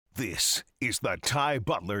This is the Ty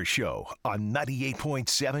Butler Show on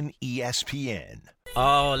 98.7 ESPN.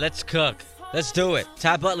 Oh, let's cook. Let's do it.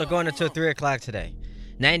 Ty Butler going until 3 o'clock today.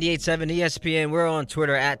 98.7 ESPN. We're on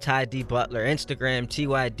Twitter at Ty D. Butler. Instagram,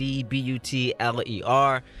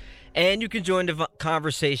 TYDBUTLER. And you can join the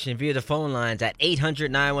conversation via the phone lines at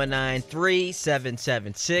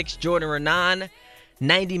 800-919-3776. Jordan Renan,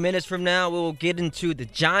 90 minutes from now, we will get into the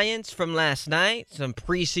Giants from last night. Some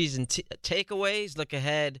preseason takeaways. Look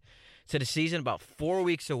ahead to the season, about 4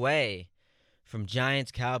 weeks away from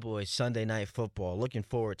Giants-Cowboys Sunday Night Football. Looking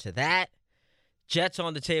forward to that. Jets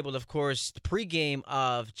on the table, of course. The pregame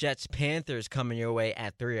of Jets-Panthers coming your way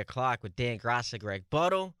at 3 o'clock with Dan Grassa, Greg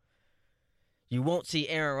Buttle. You won't see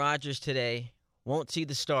Aaron Rodgers today. Won't see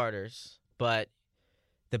the starters. But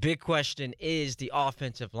the big question is the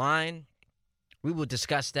offensive line. We will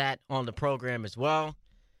discuss that on the program as well.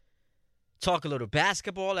 Talk a little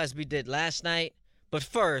basketball as we did last night. But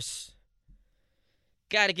first,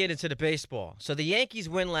 got to get into the baseball. So the Yankees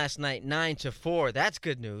win last night 9-4. That's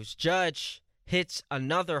good news. Judge hits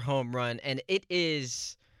another home run, and it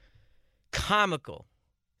is comical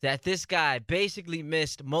that this guy basically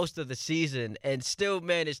missed most of the season and still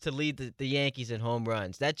managed to lead the Yankees in home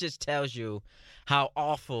runs. That just tells you how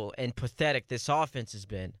awful and pathetic this offense has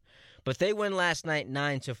been. But they win last night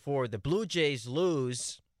 9-4. The Blue Jays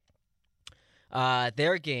lose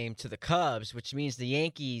their game to the Cubs, which means the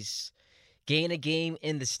Yankees gain a game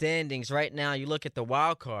in the standings. Right now, you look at the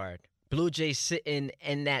wild card. Blue Jays sitting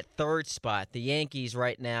in that third spot. The Yankees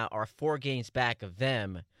right now are 4 games back of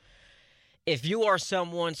them. If you are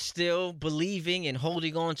someone still believing and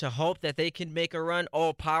holding on to hope that they can make a run,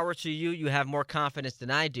 all power to you. You have more confidence than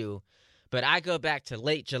I do. But I go back to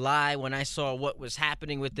late July when I saw what was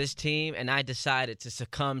happening with this team, and I decided to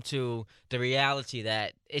succumb to the reality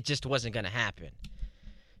that it just wasn't going to happen.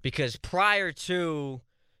 Because prior to,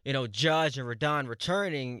 Judge and Rodon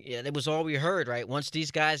returning, it was all we heard, right? Once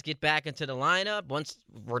these guys get back into the lineup, once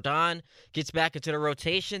Rodon gets back into the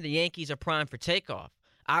rotation, the Yankees are primed for takeoff.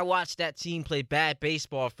 I watched that team play bad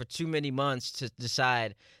baseball for too many months to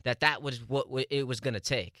decide that was what it was going to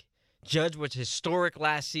take. Judge was historic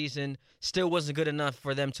last season, still wasn't good enough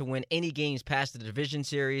for them to win any games past the division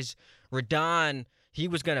series. Rodon, he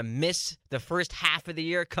was going to miss the first half of the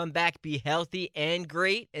year, come back, be healthy and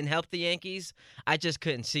great, and help the Yankees. I just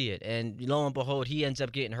couldn't see it. And lo and behold, he ends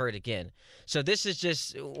up getting hurt again. So this is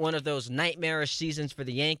just one of those nightmarish seasons for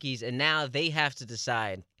the Yankees, and now they have to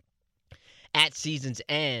decide at season's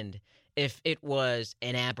end if it was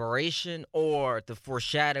an aberration or the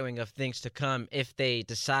foreshadowing of things to come if they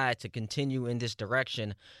decide to continue in this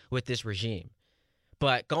direction with this regime.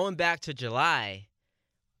 But going back to July,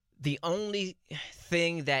 the only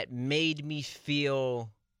thing that made me feel,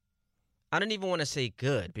 I don't even want to say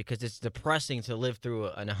good, because it's depressing to live through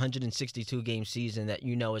an 162-game season that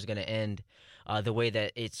is going to end the way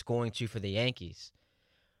that it's going to for the Yankees.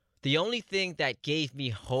 The only thing that gave me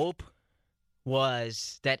hope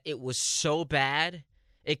was that it was so bad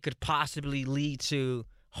it could possibly lead to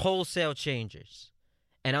wholesale changes.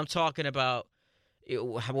 And I'm talking about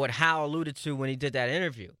what Hal alluded to when he did that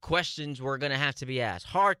interview. Questions were going to have to be asked.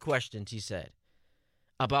 Hard questions, he said,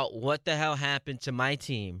 about what the hell happened to my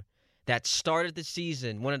team that started the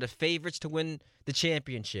season, one of the favorites to win the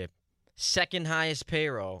championship, second highest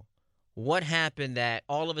payroll. What happened that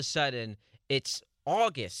all of a sudden it's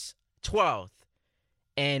August 12th,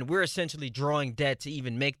 and we're essentially drawing dead to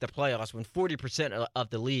even make the playoffs when 40% of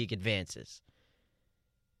the league advances.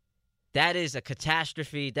 That is a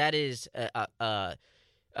catastrophe. That is a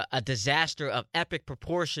disaster of epic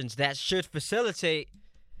proportions that should facilitate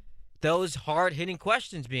those hard-hitting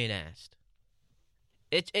questions being asked.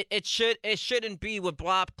 It shouldn't be what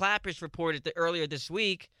Bob Clapper's reported earlier this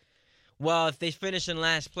week. Well, if they finish in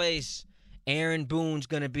last place, Aaron Boone's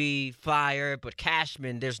going to be fired, but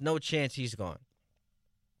Cashman, there's no chance he's gone.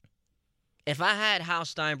 If I had Hal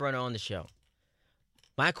Steinbrenner on the show,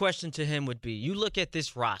 my question to him would be, you look at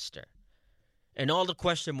this roster and all the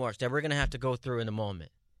question marks that we're going to have to go through in a moment.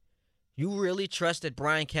 You really trust that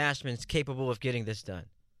Brian Cashman is capable of getting this done?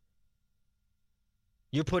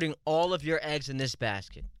 You're putting all of your eggs in this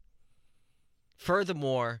basket.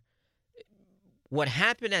 Furthermore, what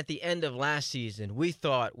happened at the end of last season we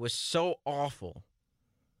thought was so awful.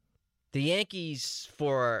 The Yankees,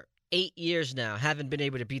 for 8 years now, haven't been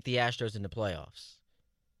able to beat the Astros in the playoffs.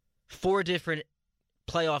 4 different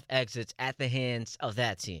playoff exits at the hands of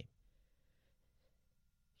that team.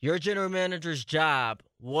 Your general manager's job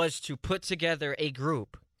was to put together a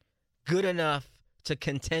group good enough to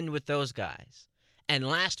contend with those guys. And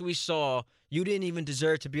last we saw, you didn't even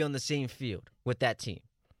deserve to be on the same field with that team.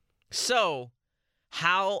 So,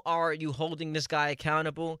 How are you holding this guy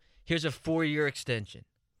accountable? Here's a 4-year extension.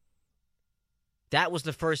 That was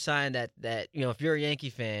the first sign that if you're a Yankee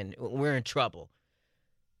fan, we're in trouble.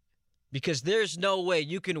 Because there's no way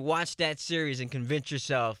you can watch that series and convince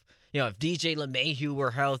yourself, if DJ LeMahieu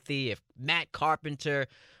were healthy, if Matt Carpenter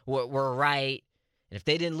were right, and if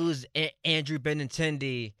they didn't lose Andrew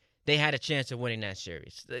Benintendi, they had a chance of winning that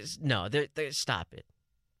series. No, stop it.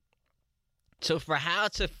 So for how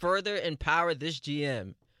to further empower this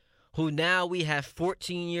GM, who now we have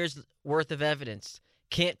 14 years worth of evidence,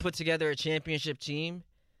 can't put together a championship team,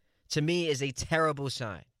 to me is a terrible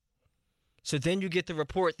sign. So then you get the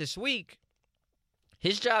report this week,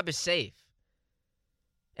 his job is safe.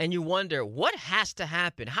 And you wonder, what has to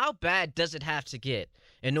happen? How bad does it have to get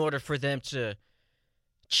in order for them to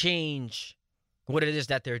change what it is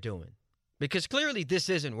that they're doing? Because clearly this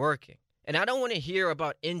isn't working. And I don't want to hear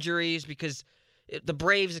about injuries because the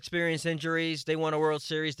Braves experience injuries. They won a World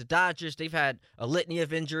Series. The Dodgers, they've had a litany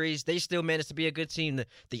of injuries. They still managed to be a good team.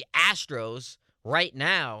 The Astros, right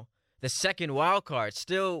now, the second wild card,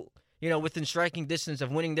 still, within striking distance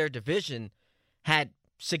of winning their division, had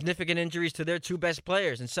significant injuries to their two best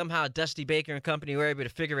players. And somehow Dusty Baker and company were able to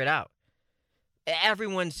figure it out.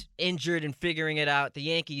 Everyone's injured and figuring it out. The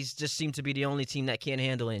Yankees just seem to be the only team that can't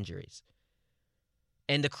handle injuries.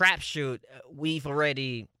 And the crapshoot, we've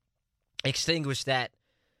already extinguished that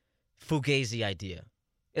Fugazi idea.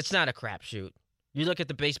 It's not a crapshoot. You look at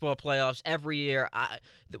the baseball playoffs every year,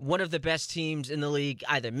 one of the best teams in the league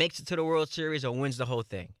either makes it to the World Series or wins the whole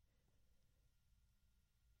thing.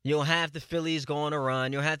 You'll have the Phillies go on a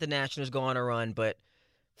run. You'll have the Nationals go on a run. But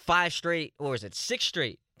 6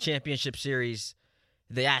 straight championship series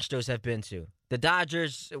the Astros have been to. The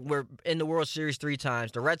Dodgers were in the World Series 3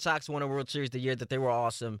 times. The Red Sox won a World Series the year that they were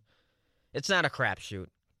awesome. It's not a crapshoot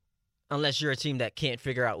unless you're a team that can't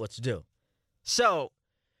figure out what to do. So,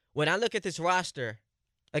 when I look at this roster,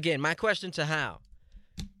 again, my question to Hal.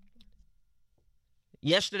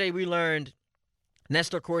 Yesterday we learned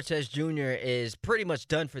Nestor Cortez Jr. is pretty much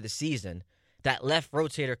done for the season. That left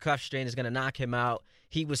rotator cuff strain is going to knock him out.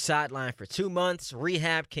 He was sidelined for 2 months.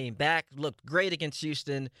 Rehab, came back, looked great against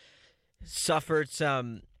Houston. Suffered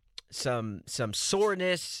some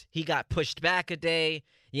soreness. He got pushed back a day.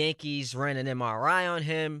 Yankees ran an MRI on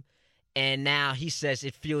him. And now he says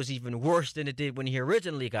it feels even worse than it did when he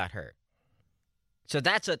originally got hurt. So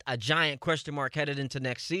that's a giant question mark headed into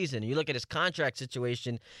next season. You look at his contract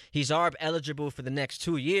situation, he's ARB eligible for the next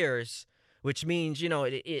 2 years, which means,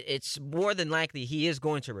 it's more than likely he is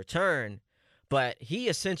going to return. But he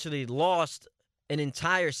essentially lost an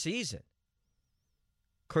entire season.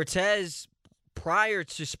 Cortez, prior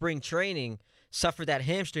to spring training, suffered that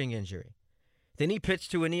hamstring injury. Then he pitched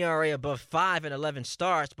to an ERA above 5 in 11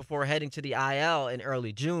 starts before heading to the IL in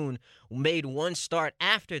early June, made 1 start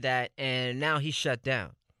after that, and now he's shut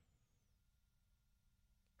down.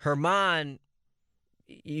 Herman,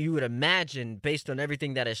 you would imagine, based on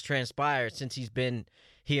everything that has transpired since he's been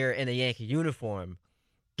here in a Yankee uniform,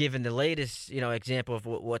 given the latest, example of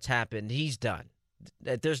what's happened, he's done.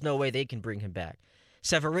 There's no way they can bring him back.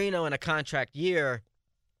 Severino in a contract year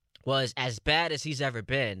was as bad as he's ever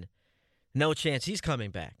been. No chance he's coming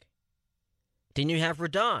back. Then you have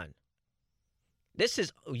Rodon. This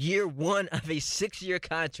is year 1 of a 6-year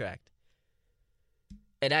contract.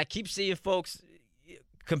 And I keep seeing folks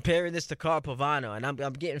comparing this to Carl Pavano, and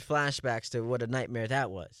I'm getting flashbacks to what a nightmare that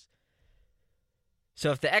was.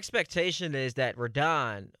 So if the expectation is that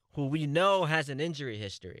Rodon, who we know has an injury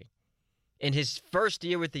history, in his first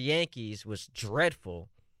year with the Yankees was dreadful.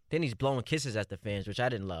 Then he's blowing kisses at the fans, which I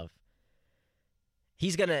didn't love.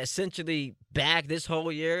 He's going to essentially bag this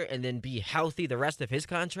whole year and then be healthy the rest of his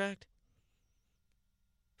contract?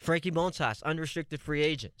 Frankie Montas, unrestricted free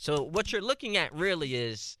agent. So what you're looking at really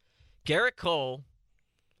is Garrett Cole,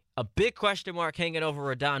 a big question mark hanging over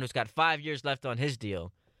Rodon, who's got 5 years left on his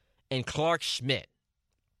deal, and Clark Schmidt.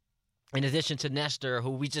 In addition to Nestor, who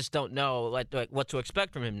we just don't know what to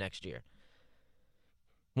expect from him next year.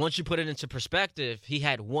 Once you put it into perspective, he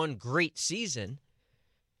had 1 great season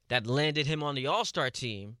that landed him on the All-Star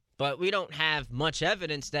team, but we don't have much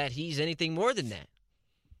evidence that he's anything more than that.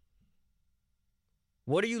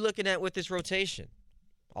 What are you looking at with this rotation?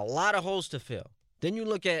 A lot of holes to fill. Then you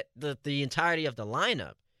look at the entirety of the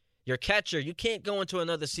lineup. Your catcher, you can't go into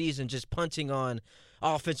another season just punting on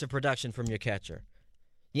offensive production from your catcher.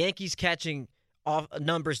 Yankees catching off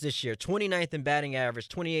numbers this year, 29th in batting average,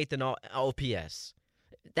 28th in OPS.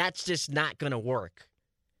 That's just not going to work.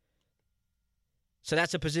 So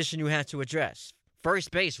that's a position you have to address.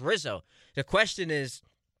 First base, Rizzo. The question is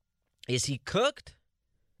he cooked?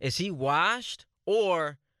 Is he washed?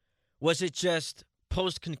 Or was it just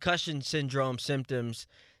post-concussion syndrome symptoms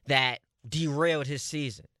that derailed his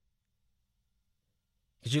season.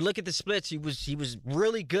 Because you look at the splits, he was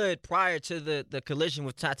really good prior to the collision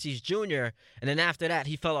with Tatis Jr., and then after that,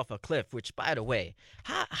 he fell off a cliff, which, by the way,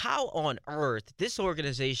 how on earth this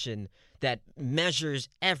organization that measures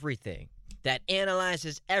everything, that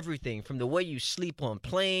analyzes everything from the way you sleep on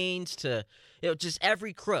planes to just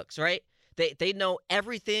every crooks, right? They know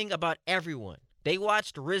everything about everyone. They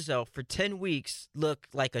watched Rizzo for 10 weeks look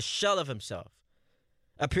like a shell of himself,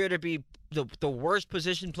 appear to be the worst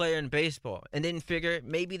position player in baseball, and didn't figure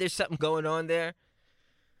maybe there's something going on there.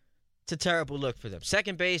 It's a terrible look for them.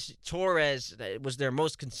 Second base, Torres was their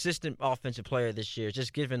most consistent offensive player this year,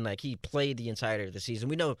 just given like he played the entirety of the season.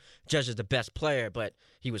 We know Judge is the best player, but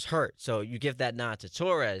he was hurt, so you give that nod to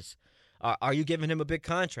Torres. Are you giving him a big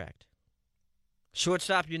contract?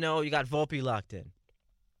 Shortstop, you got Volpe locked in.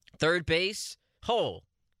 Third base, Hole.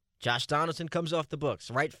 Josh Donaldson comes off the books.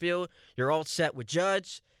 Right field, you're all set with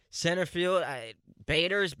Judge. Center field,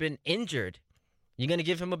 Bader's been injured. You going to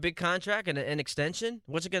give him a big contract and an extension?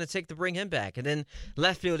 What's it going to take to bring him back? And then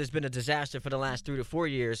left field has been a disaster for the last 3 to 4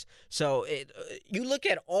 years. So you look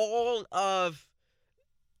at all of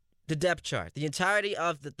the depth chart, the entirety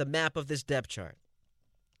of the map of this depth chart.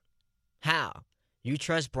 How? You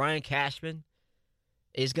trust Brian Cashman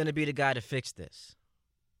is going to be the guy to fix this?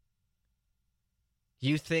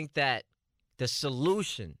 You think that the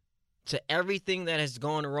solution to everything that has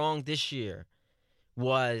gone wrong this year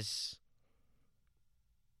was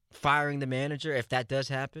firing the manager, if that does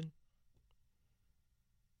happen?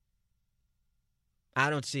 I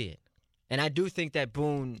don't see it. And I do think that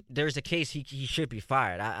Boone, there's a case he should be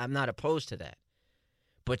fired. I'm not opposed to that.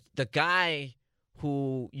 But the guy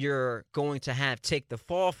who you're going to have take the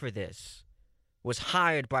fall for this was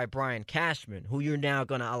hired by Brian Cashman, who you're now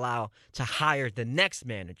going to allow to hire the next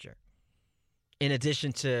manager, in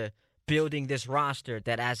addition to building this roster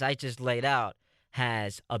that, as I just laid out,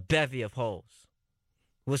 has a bevy of holes.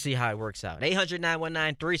 We'll see how it works out.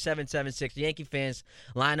 800-919-3776. Yankee fans,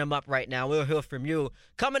 line them up right now. We'll hear from you.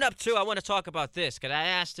 Coming up, too, I want to talk about this, because I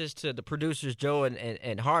asked this to the producers, Joe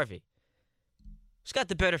and Harvey. Who's got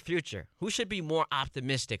the better future? Who should be more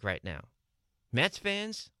optimistic right now? Mets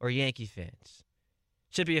fans or Yankee fans?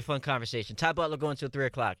 Should be a fun conversation. Ty Butler going until 3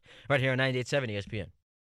 o'clock right here on 98.7 ESPN.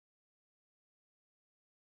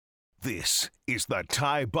 This is the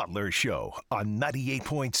Ty Butler Show on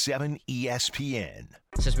 98.7 ESPN.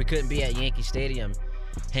 Since we couldn't be at Yankee Stadium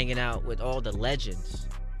hanging out with all the legends,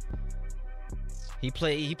 he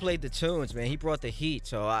played the tunes, man. He brought the heat.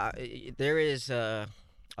 So there is a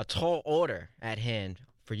tall order at hand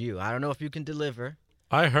for you. I don't know if you can deliver.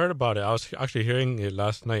 I heard about it. I was actually hearing it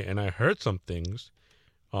last night, and I heard some things.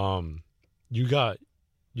 You got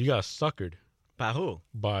suckered. By who?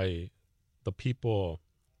 By the people.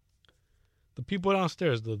 The people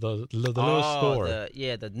downstairs, the little store.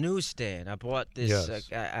 The newsstand. I bought this. Yes.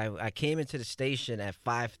 I came into the station at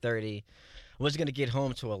 5:30. I was going to get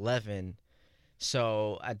home to 11.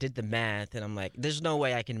 So I did the math, and I'm like, there's no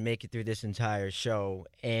way I can make it through this entire show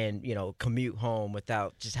and, commute home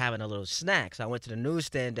without just having a little snack. So I went to the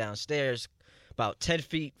newsstand downstairs about 10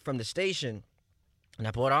 feet from the station, and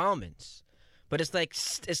I bought almonds. But it's like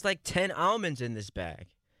 10 almonds in this bag.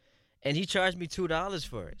 And he charged me $2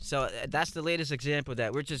 for it. So that's the latest example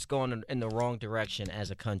that we're just going in the wrong direction as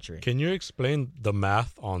a country. Can you explain the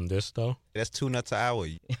math on this, though? That's 2 nuts an hour.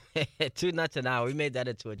 2 nuts an hour. We made that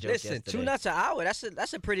into a joke yesterday. 2 nuts an hour.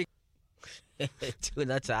 That's a pretty 2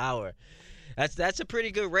 nuts an hour. That's a pretty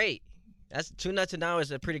good rate. That's 2 nuts an hour is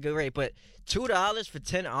a pretty good rate. But $2 for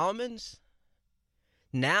 10 almonds?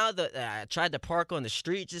 Now I tried to park on the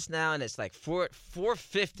street just now, and it's like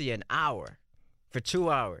 $4.50 an hour for 2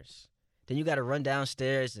 hours. Then you got to run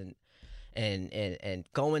downstairs and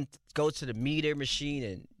go to the meter machine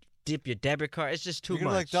and dip your debit card. It's just too much.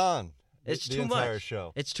 You're like Don. It's the too entire much.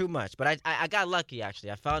 Show. It's too much. But I got lucky,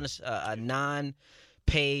 actually. I found a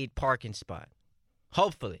non-paid parking spot.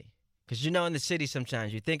 Hopefully. Because in the city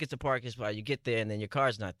sometimes you think it's a parking spot, you get there, and then your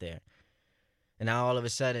car's not there. And now all of a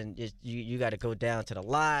sudden you got to go down to the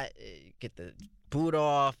lot, get the boot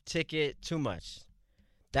off, ticket, too much.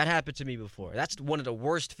 That happened to me before. That's one of the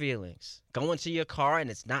worst feelings. Going to your car and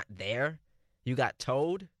it's not there. You got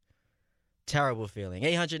towed. Terrible feeling.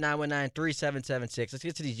 800-919-3776. Let's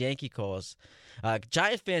get to these Yankee calls.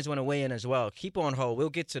 Giant fans want to weigh in as well. Keep on hold. We'll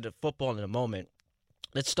get to the football in a moment.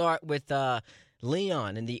 Let's start with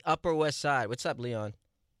Leon in the Upper West Side. What's up, Leon?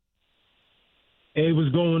 Hey, what's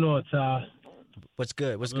going on, Ty? What's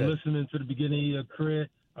good? I've been listening to the beginning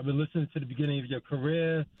of your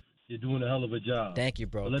career. You're doing a hell of a job. Thank you,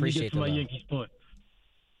 bro. But let Appreciate me get to my Yankees point.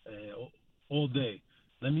 all day.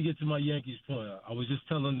 Let me get to my Yankees point. I was just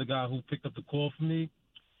telling the guy who picked up the call for me,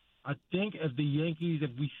 I think if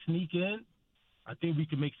we sneak in, I think we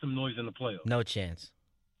can make some noise in the playoffs. No chance.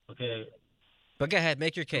 Okay. But go ahead,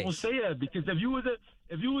 make your case. Don't say that, because if you was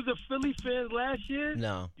a Philly fan last year,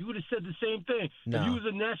 No. you would have said the same thing. No. If you was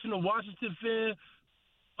a National Washington fan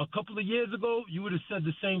a couple of years ago, you would have said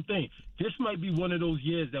the same thing. This might be one of those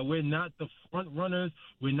years that we're not the front runners,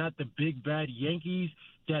 we're not the big bad Yankees,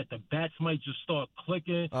 that the bats might just start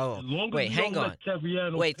clicking. Oh, As wait, hang on.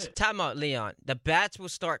 Wait, pitch. time out, Leon. The bats will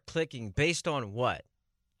start clicking based on what?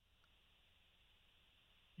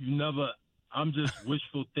 I'm just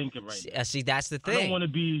wishful thinking right now. See, that's the thing. I don't want to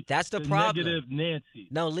be that's the problem. negative Nancy.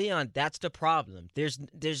 No, Leon, that's the problem.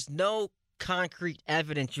 There's no concrete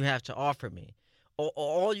evidence you have to offer me.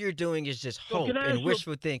 All you're doing is just hope and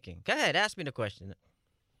wishful thinking. Go ahead, ask me the question.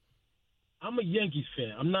 I'm a Yankees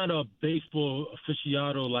fan. I'm not a baseball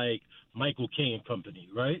aficionado like Michael Kay and company,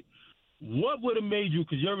 right? What would have made you,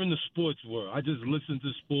 because you're in the sports world, I just listen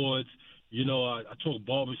to sports, I talk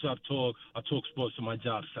barbershop talk, I talk sports on my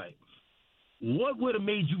job site. What would have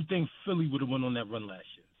made you think Philly would have went on that run last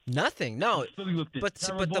year? Nothing, no. Philly looked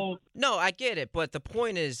terrible. No, I get it, but the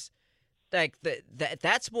point is, like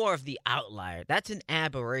that's more of the outlier. That's an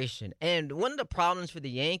aberration. And one of the problems for the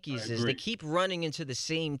Yankees is they keep running into the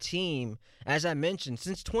same team, as I mentioned,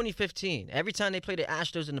 since 2015. Every time they play the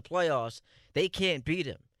Astros in the playoffs, they can't beat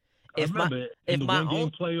them. I remember in the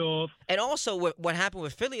one-game playoff. And also what happened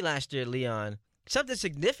with Philly last year, Leon, something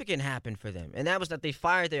significant happened for them, and that was that they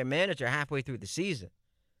fired their manager halfway through the season.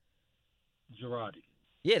 Girardi.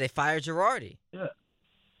 Yeah, they fired Girardi. Yeah.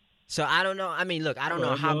 So I don't know. I mean, look, I don't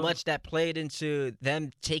know how much that played into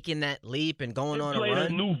them taking that leap and going on a run. A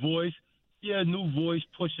new voice. Yeah, a new voice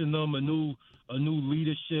pushing them, a new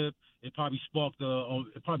leadership. It probably sparked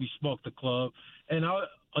the club. And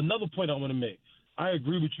another point I want to make. I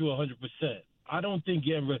agree with you 100%. I don't think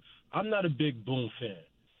I'm not a big Boone fan,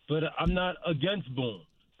 but I'm not against Boone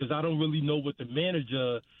because I don't really know what the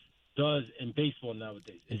manager does in baseball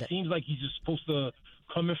nowadays. It seems like he's just supposed to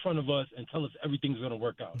come in front of us and tell us everything's going to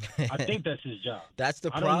work out. I think that's his job. That's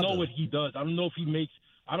the problem. I don't know what he does. I don't know if he makes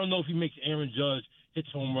Aaron Judge hit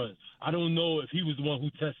home runs. I don't know if he was the one who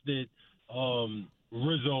tested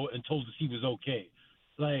Rizzo and told us he was okay.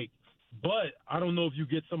 But I don't know if you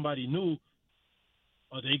get somebody new,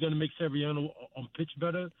 are they going to make Severiano on pitch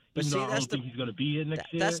better? But see, I don't think he's going to be here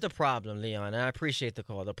next year. That's the problem, Leon, and I appreciate the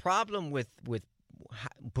call. The problem with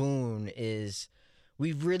Boone is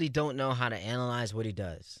we really don't know how to analyze what he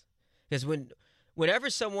does. Because whenever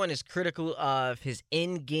someone is critical of his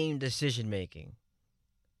in-game decision-making,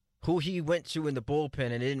 who he went to in the bullpen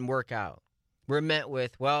and it didn't work out, we're met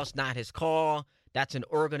with, well, it's not his call. That's an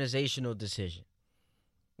organizational decision.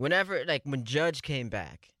 When Judge came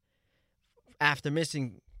back after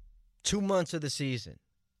missing 2 months of the season,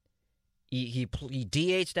 he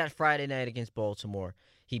DH'd that Friday night against Baltimore.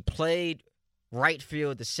 He played right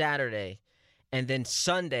field the Saturday. And then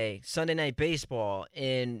Sunday Night Baseball,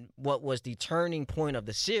 in what was the turning point of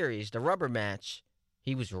the series, the rubber match,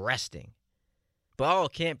 he was resting. But,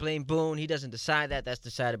 can't blame Boone. He doesn't decide that. That's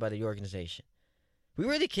decided by the organization. We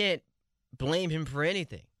really can't blame him for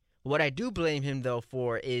anything. What I do blame him, though,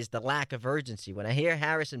 for is the lack of urgency. When I hear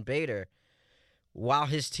Harrison Bader, while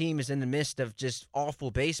his team is in the midst of just awful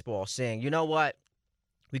baseball, saying, you know what,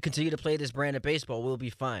 we continue to play this brand of baseball, we'll be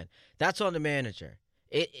fine. That's on the manager.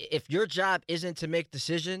 If your job isn't to make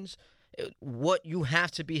decisions, what you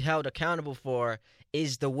have to be held accountable for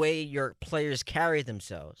is the way your players carry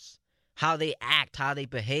themselves, how they act, how they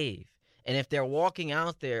behave. And if they're walking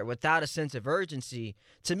out there without a sense of urgency,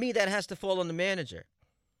 to me, that has to fall on the manager.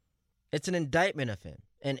 It's an indictment of him.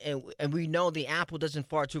 And we know the apple doesn't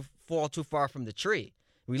fall too far from the tree.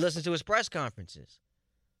 We listen to his press conferences.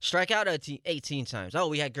 Strike out 18 times. Oh,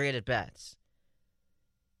 we had great at-bats.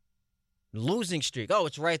 Losing streak. Oh,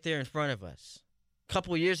 it's right there in front of us. A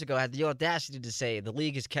couple of years ago, I had the audacity to say the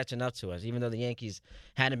league is catching up to us, even though the Yankees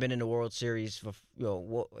hadn't been in the World Series for,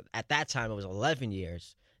 at that time it was 11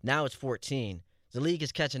 years. Now it's 14. The league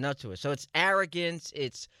is catching up to us. So it's arrogance,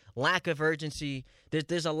 it's lack of urgency.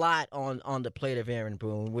 There's a lot on the plate of Aaron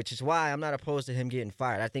Boone, which is why I'm not opposed to him getting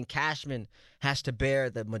fired. I think Cashman has to bear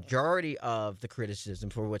the majority of the criticism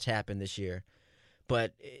for what's happened this year.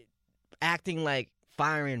 But acting like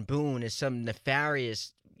firing Boone is some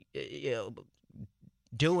nefarious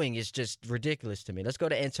doing is just ridiculous to me. Let's go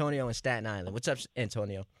to Antonio in Staten Island. What's up,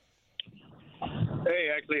 Antonio? Hey,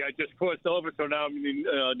 actually, I just crossed over, so now I'm in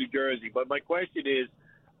New Jersey. But my question is,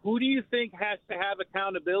 who do you think has to have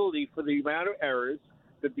accountability for the amount of errors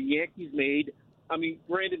that the Yankees made? I mean,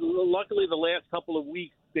 granted, luckily the last couple of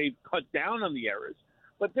weeks they've cut down on the errors,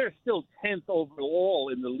 but they're still 10th overall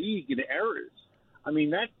in the league in errors. I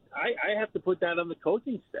mean, I have to put that on the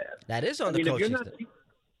coaching staff. That is on the coaching staff.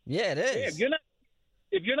 Yeah, it is. Yeah,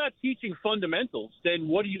 if you're not teaching fundamentals, then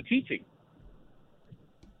what are you teaching?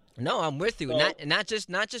 No, I'm with you. Not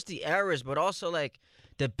just the errors, but also like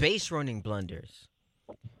the base running blunders.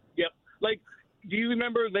 Yep. Like, do you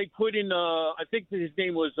remember they put in? I think his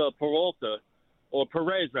name was Peralta, or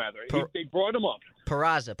Perez rather. They brought him up.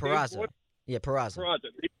 Peraza. Peraza.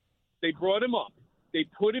 They brought him up. They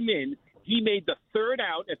put him in. He made the third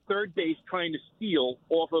out at third base, trying to steal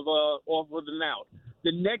off of an out.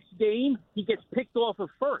 The next game, he gets picked off of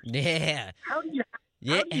first. Yeah. How do you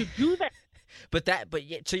do that? But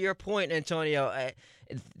to your point, Antonio,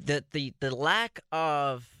 the lack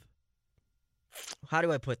of, how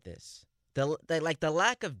do I put this? The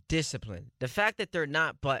lack of discipline, the fact that they're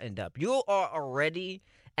not buttoned up. You are already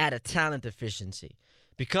at a talent deficiency.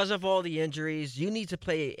 Because of all the injuries, you need to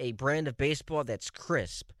play a brand of baseball that's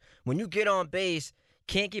crisp. When you get on base,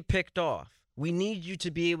 can't get picked off. We need you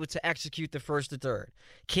to be able to execute the first to third.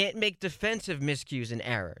 Can't make defensive miscues and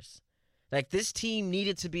errors. Like, this team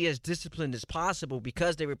needed to be as disciplined as possible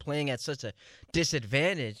because they were playing at such a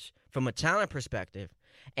disadvantage from a talent perspective,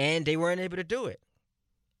 and they weren't able to do it.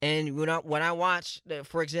 And when I watched,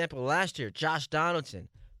 for example, last year, Josh Donaldson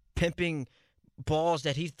pimping balls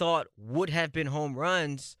that he thought would have been home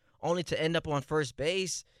runs only to end up on first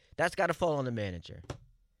base, that's got to fall on the manager.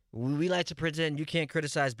 We like to pretend you can't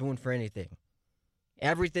criticize Boone for anything.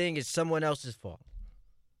 Everything is someone else's fault.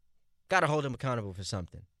 Got to hold him accountable for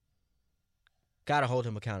something.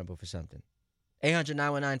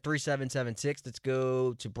 800-919-3776. Let's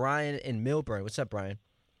go to Brian in Milburn. What's up, Brian?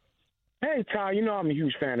 Hey, Ty, you know I'm a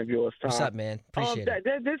huge fan of yours, Ty. What's up, man? Appreciate it.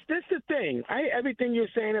 This the thing. Everything you're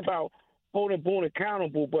saying about holding Boone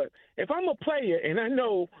accountable, but if I'm a player and I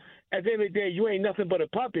know at the end of the day you ain't nothing but a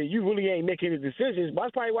puppet, you really ain't making the decisions, but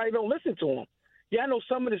that's probably why you don't listen to him. Yeah, I know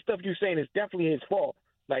some of the stuff you're saying is definitely his fault,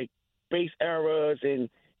 like base errors and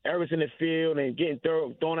errors in the field and getting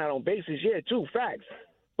thrown out on bases. Yeah, true, facts.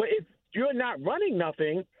 But if you're not running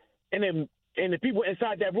nothing and the people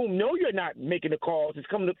inside that room know you're not making the calls, it's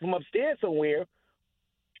coming from upstairs somewhere,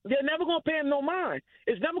 they're never going to pay him no mind.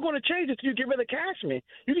 It's never going to change until you get rid of Cashman.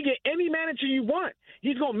 You can get any manager you want.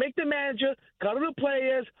 He's going to make the manager, cuddle the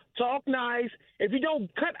players, talk nice. If you don't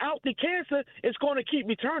cut out the cancer, it's going to keep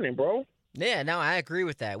returning, bro. Yeah, no, I agree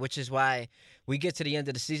with that, which is why we get to the end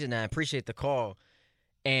of the season, and I appreciate the call.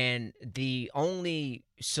 And the only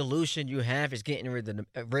solution you have is getting rid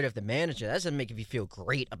of the manager. That doesn't make you feel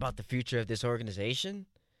great about the future of this organization,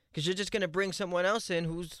 because you're just going to bring someone else in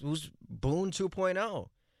who's Boone 2.0.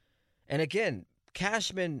 And again,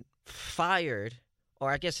 Cashman fired,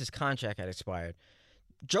 or I guess his contract had expired.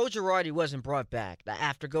 Joe Girardi wasn't brought back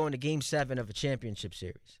after going to Game 7 of a championship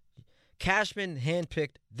series. Cashman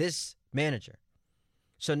handpicked this manager.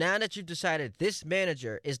 So now that you've decided this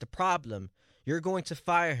manager is the problem, you're going to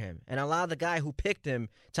fire him and allow the guy who picked him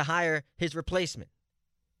to hire his replacement.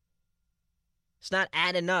 It's not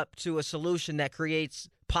adding up to a solution that creates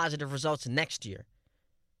positive results next year.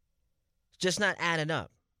 It's just not adding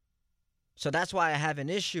up. So that's why I have an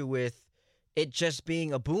issue with it just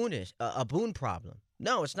being a Boone problem.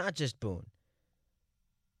 No, it's not just Boone.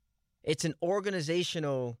 It's an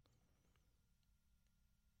organizational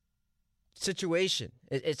situation.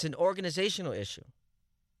 It's an organizational issue.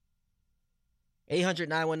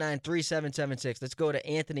 800-919-3776. Let's go to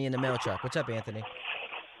Anthony in the mail truck. What's up, Anthony?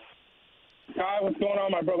 Hi, what's going on,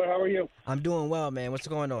 my brother? How are you? I'm doing well, man. What's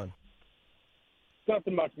going on?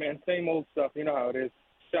 Nothing much, man. Same old stuff. You know how it is.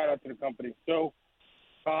 Shout out to the company. So,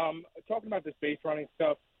 talking about this base running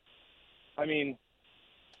stuff, I mean,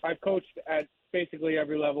 I've coached at basically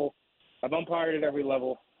every level. I've umpired at every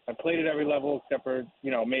level. I've played at every level except for,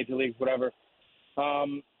 major leagues, whatever.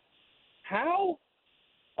 How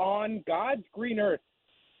on God's green earth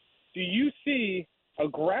do you see a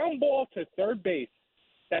ground ball to third base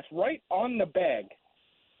that's right on the bag,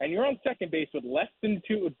 and you're on second base with less than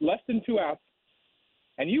two outs,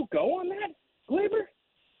 and you go on that, Glaber?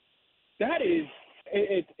 That is,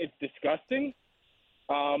 it's disgusting.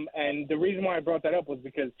 And the reason why I brought that up was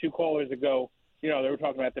because 2 callers ago, they were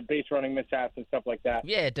talking about the base running mishaps and stuff like that.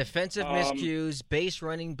 Yeah, defensive miscues, base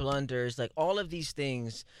running blunders, like all of these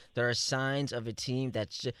things that are signs of a team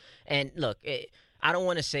that's just – and look, I don't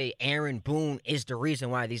want to say Aaron Boone is the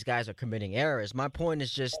reason why these guys are committing errors. My point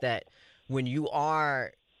is just that when you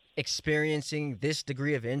are experiencing this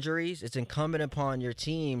degree of injuries, it's incumbent upon your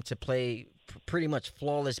team to play pretty much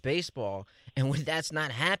flawless baseball. And when that's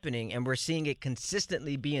not happening and we're seeing it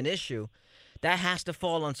consistently be an issue, that has to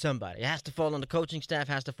fall on somebody. It has to fall on the coaching staff,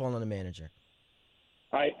 has to fall on the manager.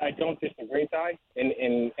 I don't disagree, Ty,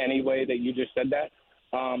 in any way that you just said that.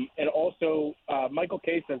 And also, Michael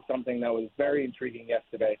Kay said something that was very intriguing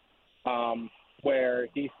yesterday, where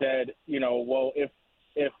he said, well, if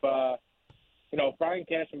Brian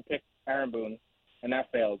Cashman picked Aaron Boone and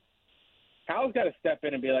that failed, Hal's got to step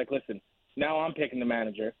in and be like, listen, now I'm picking the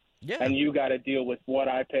manager, and you got to deal with what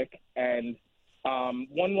I pick. And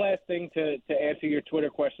one last thing to answer your Twitter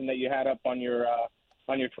question that you had up on your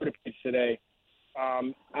Twitter page today. I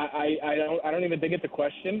don't even think it's a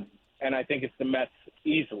question, and I think it's the Mets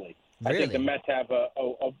easily. Really? I think the Mets have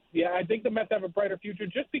I think the Mets have a brighter future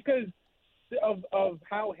just because of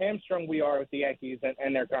how hamstrung we are with the Yankees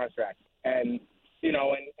and their contract. And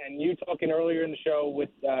and you talking earlier in the show with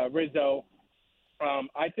Rizzo,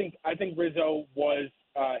 I think Rizzo was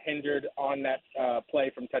hindered on that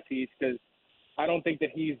play from Tatis because I don't think that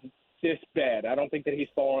he's this bad. I don't think that he's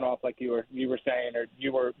fallen off like you were saying, or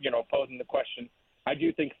you were posing the question. I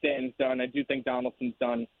do think Stanton's done. I do think Donaldson's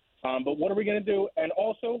done. But what are we going to do? And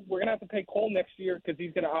also, we're going to have to pay Cole next year because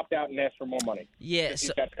he's going to opt out and ask for more money. Yeah,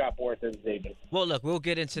 he's got Scott Boras as his agent. Well, look, we'll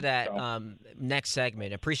get into that next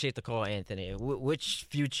segment. Appreciate the call, Anthony. Which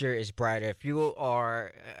future is brighter? If you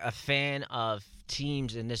are a fan of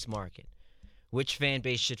teams in this market, which fan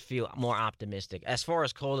base should feel more optimistic? As far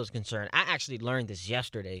as Cole is concerned, I actually learned this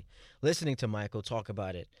yesterday listening to Michael talk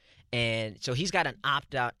about it. And so he's got an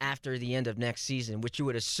opt-out after the end of next season, which you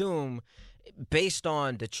would assume based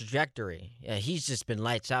on the trajectory. He's just been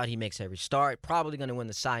lights out. He makes every start, probably going to win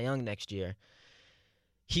the Cy Young next year.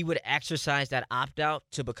 He would exercise that opt-out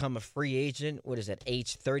to become a free agent. What is that,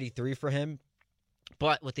 age 33 for him?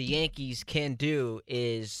 But what the Yankees can do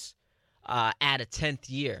is add a 10th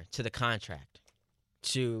year to the contract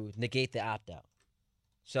to negate the opt-out.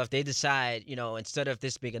 So if they decide, instead of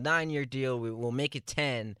this being a 9-year deal, we'll make it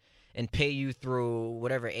 10 and pay you through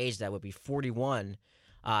whatever age that would be, 41,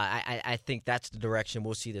 I think that's the direction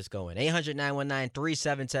we'll see this going.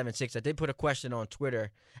 800-919-3776. I did put a question on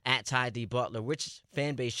Twitter, at Ty D. Butler. Which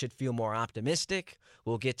fan base should feel more optimistic?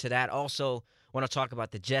 We'll get to that. Also, want to talk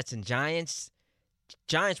about the Jets and Giants.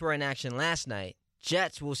 Giants were in action last night.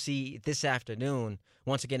 Jets we'll see this afternoon.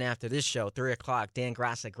 Once again after this show, 3 o'clock, Dan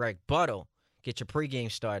Grassa, Greg Buttle. Get your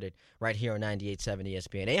pregame started right here on 98.7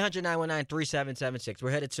 ESPN. 800-919-3776.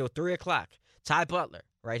 We're headed till 3 o'clock. Ty Butler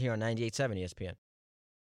right here on 98.7 ESPN.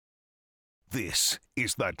 This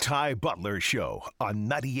is the Ty Butler Show on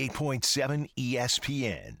 98.7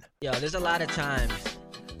 ESPN. Yo, there's a lot of times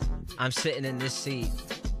I'm sitting in this seat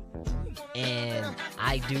and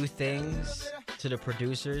I do things to the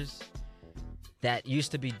producers that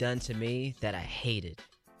used to be done to me that I hated.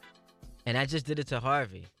 And I just did it to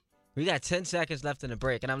Harvey. We got 10 seconds left in the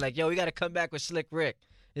break, and I'm like, yo, we got to come back with Slick Rick.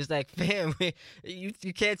 It's like, fam, you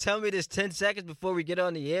can't tell me this 10 seconds before we get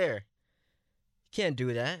on the air. You can't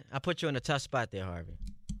do that. I put you in a tough spot there, Harvey.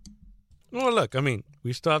 Well, look,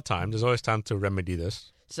 we still have time. There's always time to remedy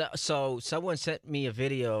this. So someone sent me a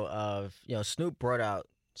video of, Snoop brought out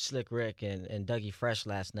Slick Rick and Dougie Fresh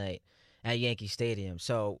last night at Yankee Stadium.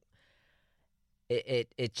 So it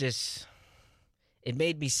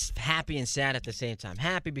made me happy and sad at the same time.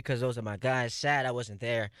 Happy because those are my guys. Sad I wasn't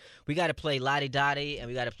there. We got to play Lottie Dottie, and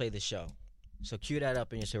we got to play the show. So cue that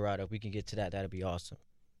up in your Serato. If we can get to that, that'll be awesome.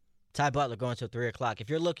 Ty Butler going until 3 o'clock. If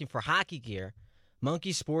you're looking for hockey gear,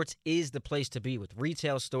 Monkey Sports is the place to be with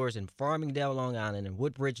retail stores in Farmingdale, Long Island, and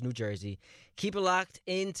Woodbridge, New Jersey. Keep it locked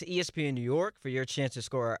into ESPN New York for your chance to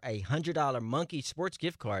score a $100 Monkey Sports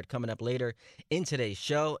gift card coming up later in today's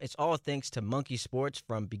show. It's all thanks to Monkey Sports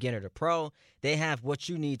from beginner to pro. They have what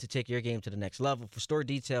you need to take your game to the next level. For store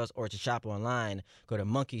details or to shop online, go to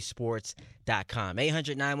monkeysports.com.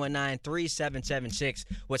 800-919-3776.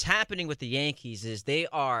 What's happening with the Yankees is they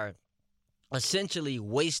are essentially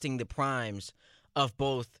wasting the primes of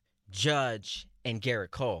both Judge and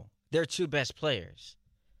Garrett Cole. They're two best players.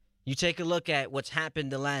 You take a look at what's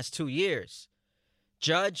happened the last 2 years.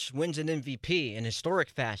 Judge wins an MVP in historic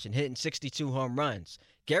fashion, hitting 62 home runs.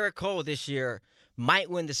 Garrett Cole this year might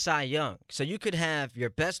win the Cy Young. So you could have your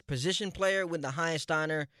best position player win the highest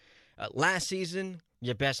honor last season,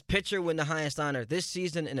 your best pitcher win the highest honor this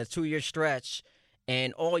season in a 2-year stretch,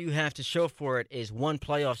 and all you have to show for it is one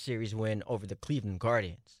playoff series win over the Cleveland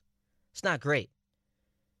Guardians. It's not great.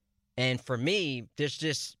 And for me, there's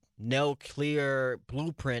just no clear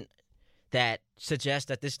blueprint that suggests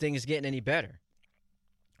that this thing is getting any better,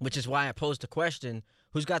 which is why I posed the question,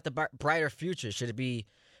 who's got the brighter future? Should it be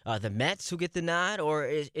the Mets who get the nod, or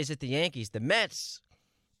is it the Yankees? The Mets,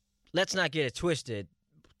 let's not get it twisted.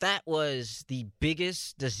 That was the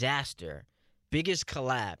biggest disaster, biggest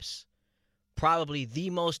collapse probably the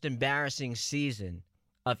most embarrassing season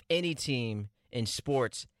of any team in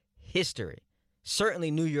sports history.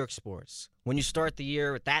 Certainly New York sports. When you start the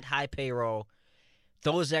year with that high payroll,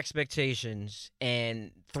 those expectations,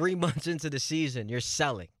 and 3 months into the season, you're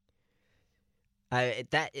selling.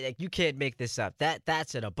 You can't make this up.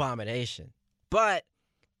 That's an abomination. But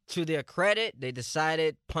to their credit, they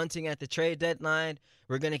decided punting at the trade deadline.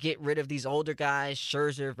 We're going to get rid of these older guys,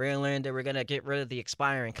 Scherzer, Verlander. We're going to get rid of the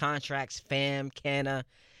expiring contracts, Pham, Canna,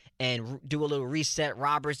 and do a little reset,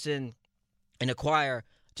 Robertson, and acquire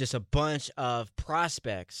just a bunch of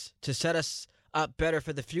prospects to set us up better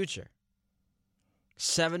for the future.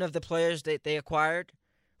 7 of the players that they acquired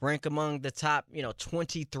rank among the top,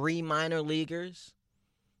 23 minor leaguers.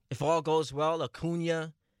 If all goes well,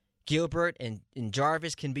 Acuna, Gilbert, and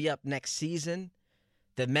Jarvis can be up next season.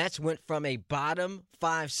 The Mets went from a bottom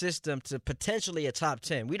 5 system to potentially a top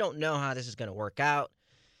 10. We don't know how this is going to work out.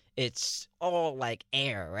 It's all like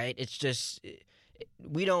air, right? It's just,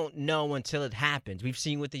 we don't know until it happens. We've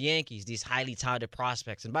seen with the Yankees, these highly touted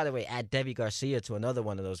prospects. And by the way, add Debbie Garcia to another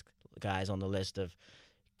one of those guys on the list of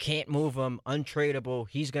can't move him, untradeable,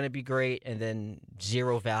 he's going to be great, and then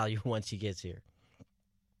zero value once he gets here.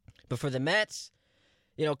 But for the Mets,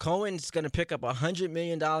 Cohen's going to pick up $100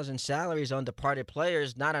 million in salaries on departed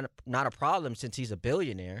players, not a problem since he's a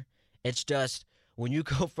billionaire. It's just when you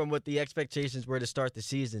go from what the expectations were to start the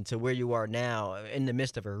season to where you are now in the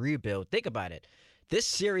midst of a rebuild, think about it. This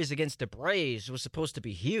series against the Braves was supposed to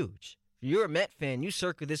be huge. If you're a Met fan, you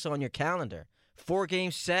circle this on your calendar. 4-game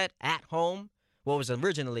set at home. Well, it was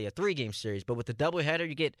originally a 3-game series, but with the doubleheader,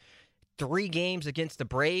 you get 3 games against the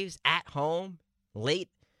Braves at home, late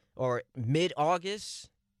or mid-August.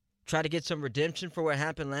 Try to get some redemption for what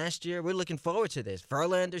happened last year. We're looking forward to this.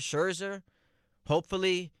 Verlander, Scherzer,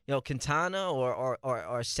 hopefully, Quintana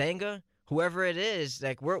or Senga, whoever it is,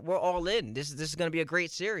 like we're all in. This is going to be a great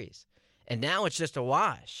series. And now it's just a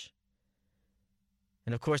wash.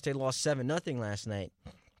 And of course, they lost 7-0 last night.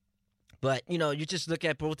 But, you just look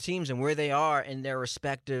at both teams and where they are in their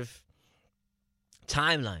respective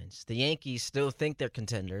timelines. The Yankees still think they're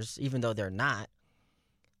contenders, even though they're not.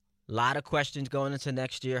 A lot of questions going into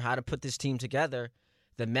next year, how to put this team together.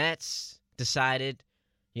 The Mets decided,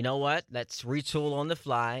 you know what, let's retool on the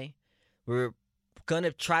fly. We're going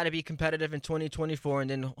to try to be competitive in 2024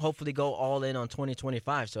 and then hopefully go all in on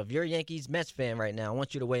 2025. So if you're a Yankees-Mets fan right now, I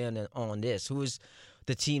want you to weigh in on this. Who is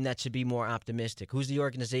the team that should be more optimistic? Who's the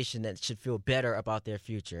organization that should feel better about their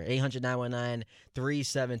future?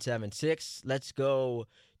 800-919-3776. Let's go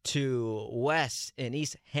to Wes in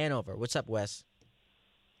East Hanover. What's up, Wes?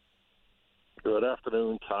 Good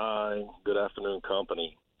afternoon, Ty. Good afternoon,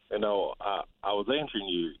 company. I was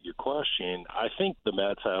answering your question. I think the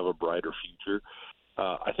Mets have a brighter future.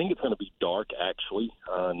 I think it's going to be dark, actually,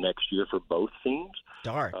 next year for both teams.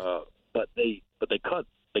 Dark. But they cut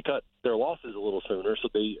their losses a little sooner, so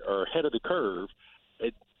they are ahead of the curve.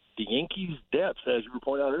 The Yankees' depth, as you were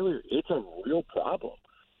pointing out earlier, it's a real problem.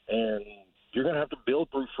 And you're going to have to build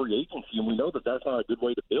through free agency, and we know that that's not a good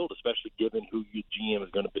way to build, especially given who your GM is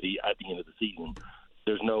going to be at the end of the season.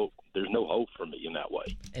 There's no hope for me in that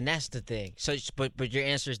way. And that's the thing. So, but your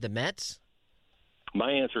answer is the Mets?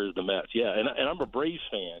 My answer is the Mets, yeah. And I'm a Braves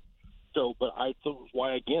fan. So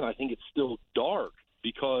why, again, I think it's still dark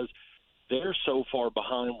because they're so far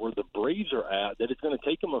behind where the Braves are at that it's going to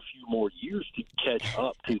take them a few more years to catch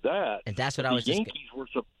up to that. And that's what I was just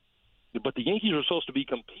But the Yankees are supposed to be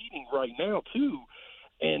competing right now, too,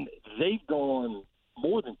 and they've gone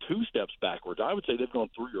more than 2 steps backwards. I would say they've gone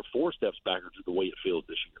 3 or 4 steps backwards the way it feels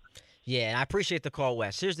this year. Yeah, and I appreciate the call,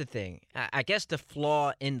 Wes. Here's the thing. I guess the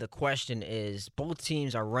flaw in the question is both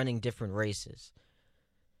teams are running different races.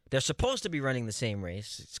 They're supposed to be running the same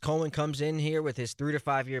race. Cohen comes in here with his 3 to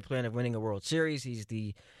 5 year plan of winning a World Series. He's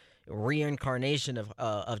the reincarnation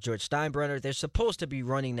of George Steinbrenner. They're supposed to be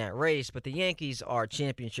running that race, but the Yankees are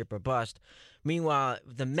championship or bust. Meanwhile,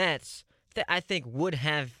 the Mets, I think, would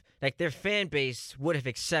have, like, their fan base would have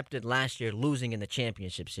accepted last year losing in the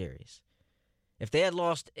championship series. If they had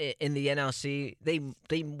lost in the NLC,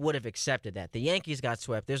 they would have accepted that. The Yankees got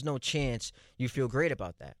swept. There's no chance you feel great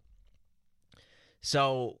about that.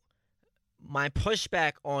 So my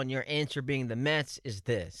pushback on your answer being the Mets is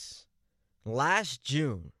this. Last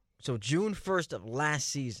June, so June 1st of last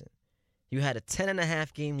season, you had a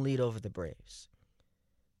 10.5 game lead over the Braves.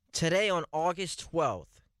 Today on August 12th,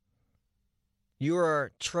 you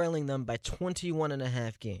are trailing them by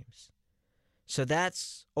 21.5 games. So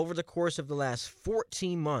that's over the course of the last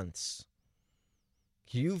 14 months,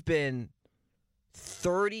 you've been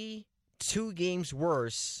 32 games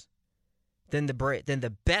worse than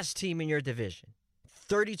the best team in your division.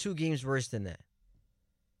 32 games worse than that.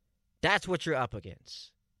 That's what you're up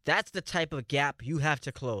against. That's the type of gap you have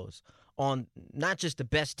to close on not just the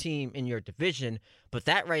best team in your division, but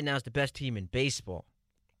that right now is the best team in baseball.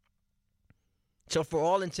 So for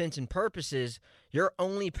all intents and purposes, your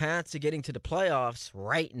only path to getting to the playoffs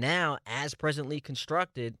right now, as presently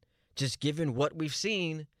constructed, just given what we've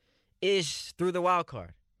seen, is through the wild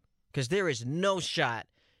card. Because there is no shot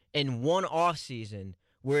in one offseason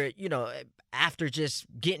where, after just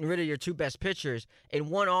getting rid of your two best pitchers, in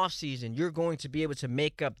one offseason, you're going to be able to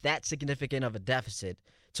make up that significant of a deficit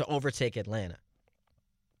to overtake Atlanta.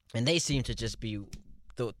 And they seem to just be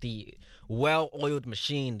the well-oiled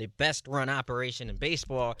machine, the best run operation in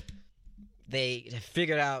baseball. They have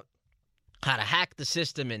figured out how to hack the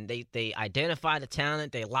system, and they identify the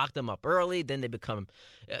talent. They lock them up early. Then they become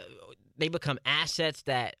assets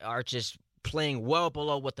that are just playing well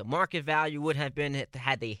below what the market value would have been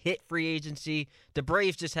had they hit free agency. The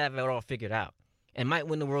Braves just have it all figured out and might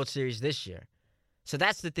win the World Series this year. So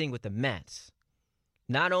that's the thing with the Mets.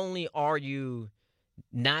 Not only are you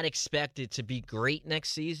not expected to be great next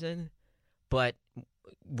season, but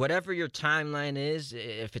whatever your timeline is,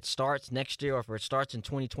 if it starts next year or if it starts in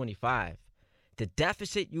 2025, the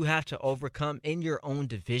deficit you have to overcome in your own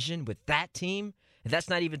division with that team, and that's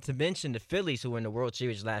not even to mention the Phillies, who were in the World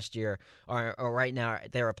Series last year, are right now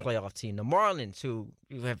they're a playoff team. The Marlins, who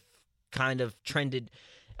have kind of trended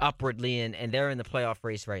upwardly, and they're in the playoff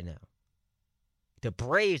race right now. The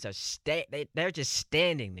Braves are they're just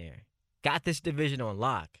standing there. Got this division on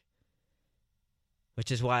lock,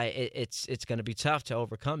 which is why it's going to be tough to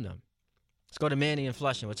overcome them. Let's go to Manny in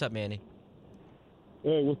Flushing. What's up, Manny?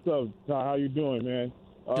 Hey, what's up, Ty? How you doing, man?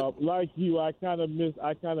 Like you, I kind of missed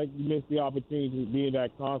the opportunity to be in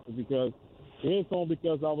that concert because it's only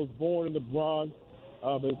because I was born in the Bronx,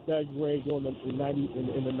 in second grade during in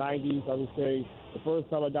the 90s. I would say the first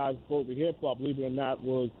time I got exposed to hip hop, believe it or not,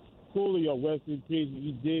 was Coolio, rest in peace.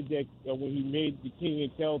 He did that when he made the King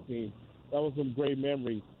and Tell team. That was some great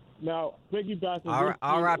memories. Now, piggybacking.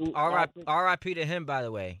 R.I.P. to him, by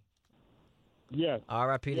the way. Yes.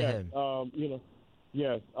 R.I.P. to him.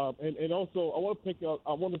 Yes. And also, I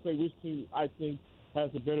want to say which team I think has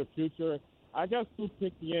a better future. I got to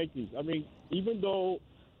pick the Yankees. I mean, even though,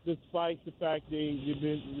 despite the fact they've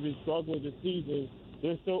been struggling this season,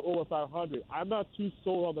 they're still over 500. I'm not too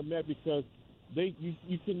sold on the Mets because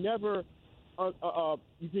you can never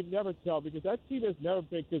tell because that team has never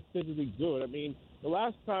been consistently good. I mean, the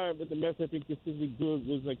last time that the Mets have been consistently good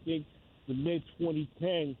was, I think, the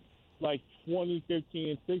mid-2010s, like 2015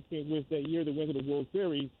 and 16 was that year they went to the World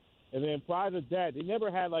Series. And then prior to that, they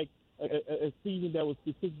never had, like, a season that was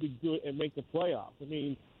consistently good and make the playoffs. I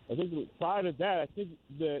mean, I think prior to that, I think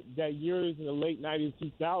that year is in the late 90s,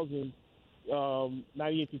 2000s,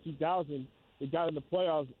 98 to 2000, they got in the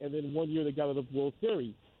playoffs, and then one year they got in the World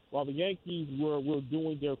Series, while the Yankees were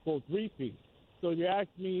doing their quote repeat. So if you ask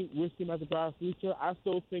me which team has a bright future, I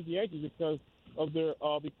still think the Yankees because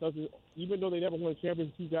even though they never won a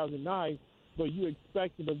championship in 2009, but you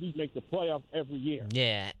expect them to at least make the playoffs every year.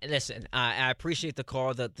 Yeah, listen, I appreciate the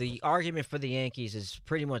call. The argument for the Yankees is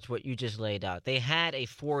pretty much what you just laid out. They had a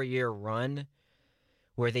 4-year run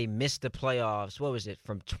where they missed the playoffs. What was it?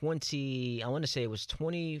 From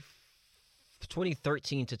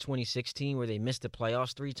 2013 to 2016, where they missed the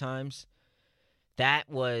playoffs 3 times. That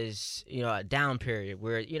was, a down period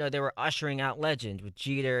where, they were ushering out legends with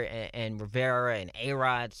Jeter and Rivera and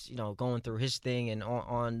A-Rod's, going through his thing and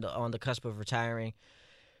on the cusp of retiring.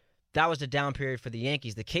 That was the down period for the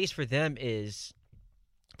Yankees. The case for them is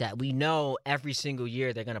that we know every single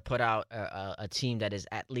year they're going to put out a team that is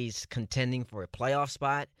at least contending for a playoff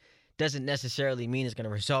spot. Doesn't necessarily mean it's going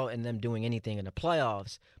to result in them doing anything in the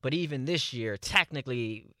playoffs. But even this year,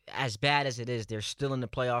 technically, as bad as it is, they're still in the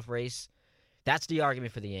playoff race. That's the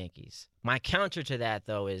argument for the Yankees. My counter to that,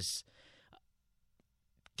 though, is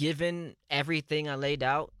given everything I laid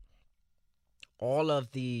out, all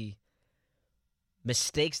of the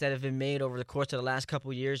mistakes that have been made over the course of the last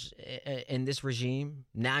couple of years in this regime,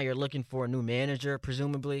 now you're looking for a new manager,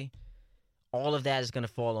 presumably. All of that is going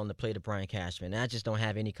to fall on the plate of Brian Cashman. And I just don't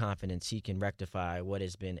have any confidence he can rectify what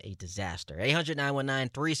has been a disaster.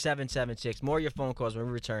 800-919-3776. More of your phone calls when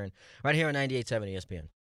we return. Right here on 98.7 ESPN.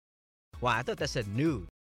 Wow, I thought that said nude.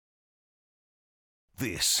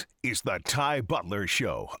 This is the Ty Butler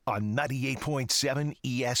Show on 98.7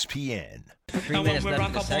 ESPN. 3 minutes left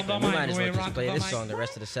in the segment. We might as well just play this song the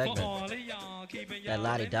rest of the segment. That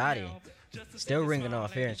Lottie Dottie. Still ringing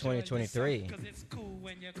off here in 2023.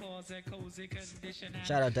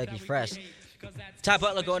 Shout out Ducky Fresh. Ty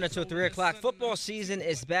Butler going into 3 o'clock. Football season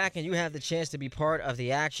is back, and you have the chance to be part of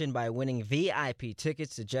the action by winning VIP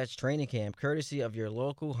tickets to Jets training camp, courtesy of your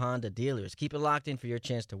local Honda dealers. Keep it locked in for your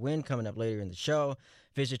chance to win coming up later in the show.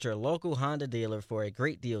 Visit your local Honda dealer for a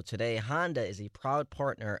great deal today. Honda is a proud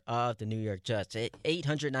partner of the New York Jets.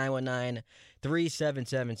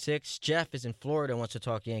 800-919-3776. Jeff is in Florida and wants to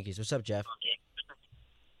talk Yankees. What's up, Jeff?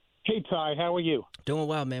 Hey, Ty. How are you? Doing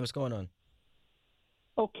well, man. What's going on?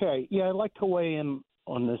 Okay. Yeah, I'd like to weigh in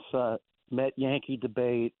on this Met-Yankee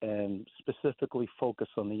debate and specifically focus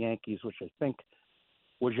on the Yankees, which I think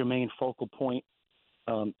was your main focal point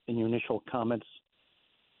in your initial comments.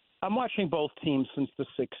 I'm watching both teams since the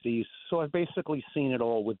 60s, so I've basically seen it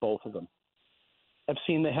all with both of them. I've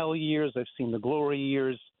seen the hell years. I've seen the glory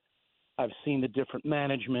years. I've seen the different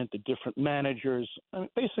management, the different managers,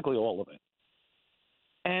 basically all of it.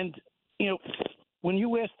 And, you know, when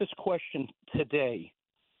you ask this question today,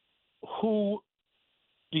 who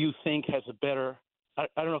do you think has a better, I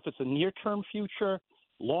don't know if it's a near-term future,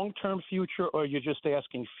 long-term future, or you're just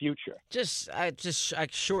asking future? Just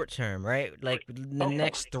like short-term, right? Like the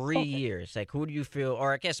next 3 years. Like, who do you feel,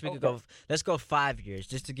 or I guess we could go, let's go 5 years,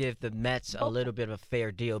 just to give the Mets a little bit of a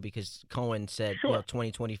fair deal, because Cohen said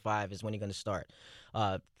 2025 is when he's going to start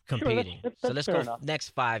competing. That's so let's fair go enough. Next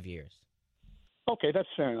 5 years. Okay, that's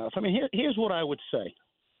fair enough. I mean, here's what I would say.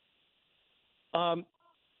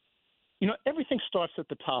 You know, everything starts at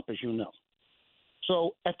the top, as you know.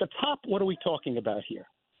 So at the top, what are we talking about here?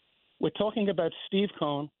 We're talking about Steve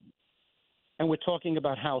Cohen, and we're talking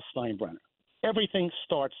about Hal Steinbrenner. Everything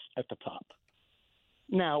starts at the top.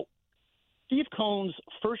 Now, Steve Cohen's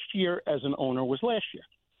first year as an owner was last year.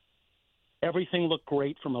 Everything looked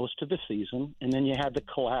great for most of the season, and then you had the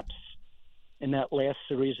collapse in that last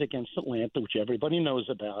series against Atlanta, which everybody knows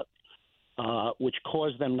about, which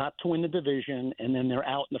caused them not to win the division, and then they're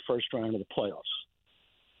out in the first round of the playoffs.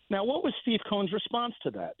 Now, what was Steve Cohen's response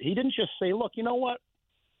to that? He didn't just say, "Look, you know what?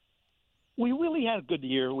 We really had a good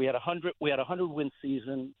year. We had a 100-win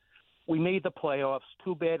season. We made the playoffs.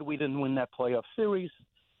 Too bad we didn't win that playoff series.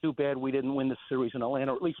 Too bad we didn't win the series in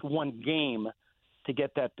Atlanta, or at least one game to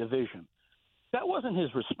get that division." That wasn't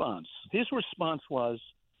his response. His response was,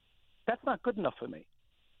 "That's not good enough for me.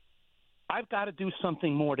 I've got to do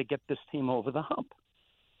something more to get this team over the hump."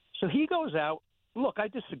 So he goes out. Look, I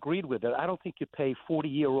disagreed with it. I don't think you pay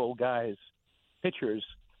 40-year-old guys, pitchers,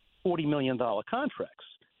 $40 million contracts.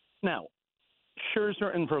 Now,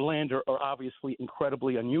 Scherzer and Verlander are obviously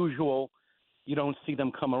incredibly unusual. You don't see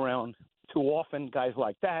them come around too often, guys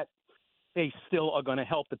like that. They still are going to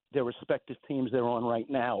help their respective teams they're on right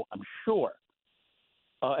now, I'm sure.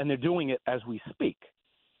 And they're doing it as we speak.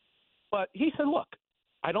 But he said, look,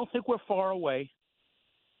 I don't think we're far away.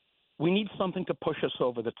 We need something to push us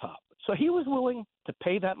over the top. So he was willing to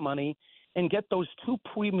pay that money and get those two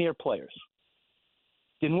premier players.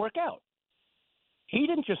 Didn't work out. He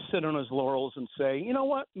didn't just sit on his laurels and say, you know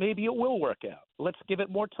what, maybe it will work out. Let's give it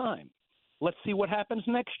more time. Let's see what happens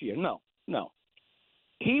next year. No.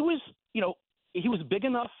 He was big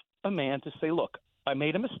enough a man to say, look, I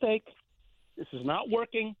made a mistake. This is not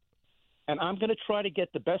working, and I'm going to try to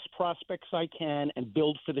get the best prospects I can and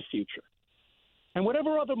build for the future. And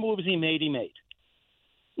whatever other moves he made, he made.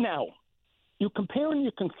 Now, you compare and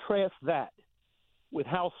you contrast that with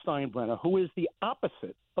Hal Steinbrenner, who is the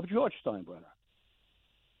opposite of George Steinbrenner.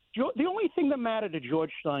 The only thing that mattered to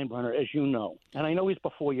George Steinbrenner, as you know, and I know he's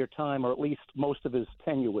before your time, or at least most of his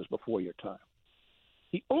tenure was before your time.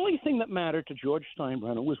 The only thing that mattered to George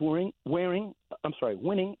Steinbrenner was winning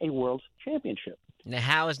a world championship. Now,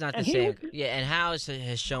 Hal is not the same. And Hal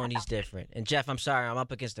has shown he's different. And, Jeff, I'm sorry, I'm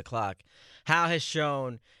up against the clock. Hal has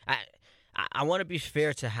shown I want to be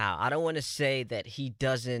fair to Hal. I don't want to say that he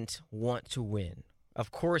doesn't want to win. Of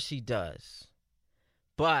course he does.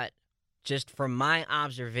 But just from my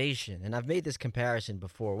observation, and I've made this comparison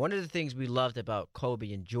before, one of the things we loved about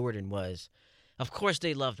Kobe and Jordan was, of course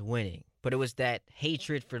they loved winning, but it was that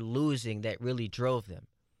hatred for losing that really drove them.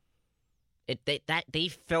 They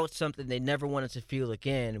felt something they never wanted to feel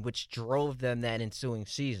again, which drove them that ensuing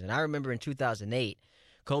season. I remember in 2008,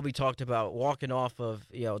 Kobe talked about walking off of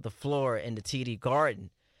the floor in the TD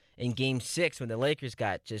Garden in Game 6 when the Lakers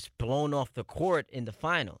got just blown off the court in the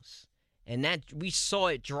finals. And that we saw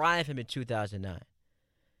it drive him in 2009.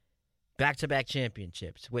 Back-to-back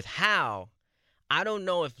championships. With Hal, I don't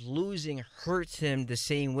know if losing hurts him the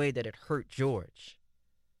same way that it hurt George.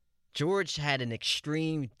 George had an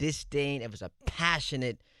extreme disdain. It was a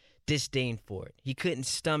passionate disdain for it. He couldn't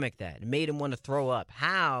stomach that. It made him want to throw up.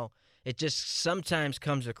 Hal it just sometimes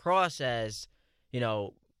comes across as,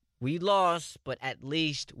 we lost, but at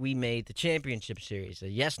least we made the championship series. The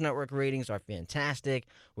Yes Network ratings are fantastic.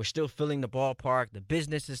 We're still filling the ballpark. The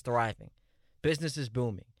business is thriving. Business is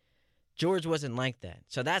booming. George wasn't like that.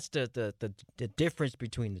 So that's the difference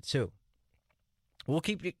between the two. We'll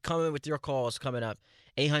keep you coming with your calls coming up.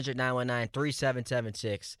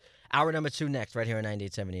 800-919-3776. Hour number 2 next, right here on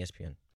 98.7 ESPN.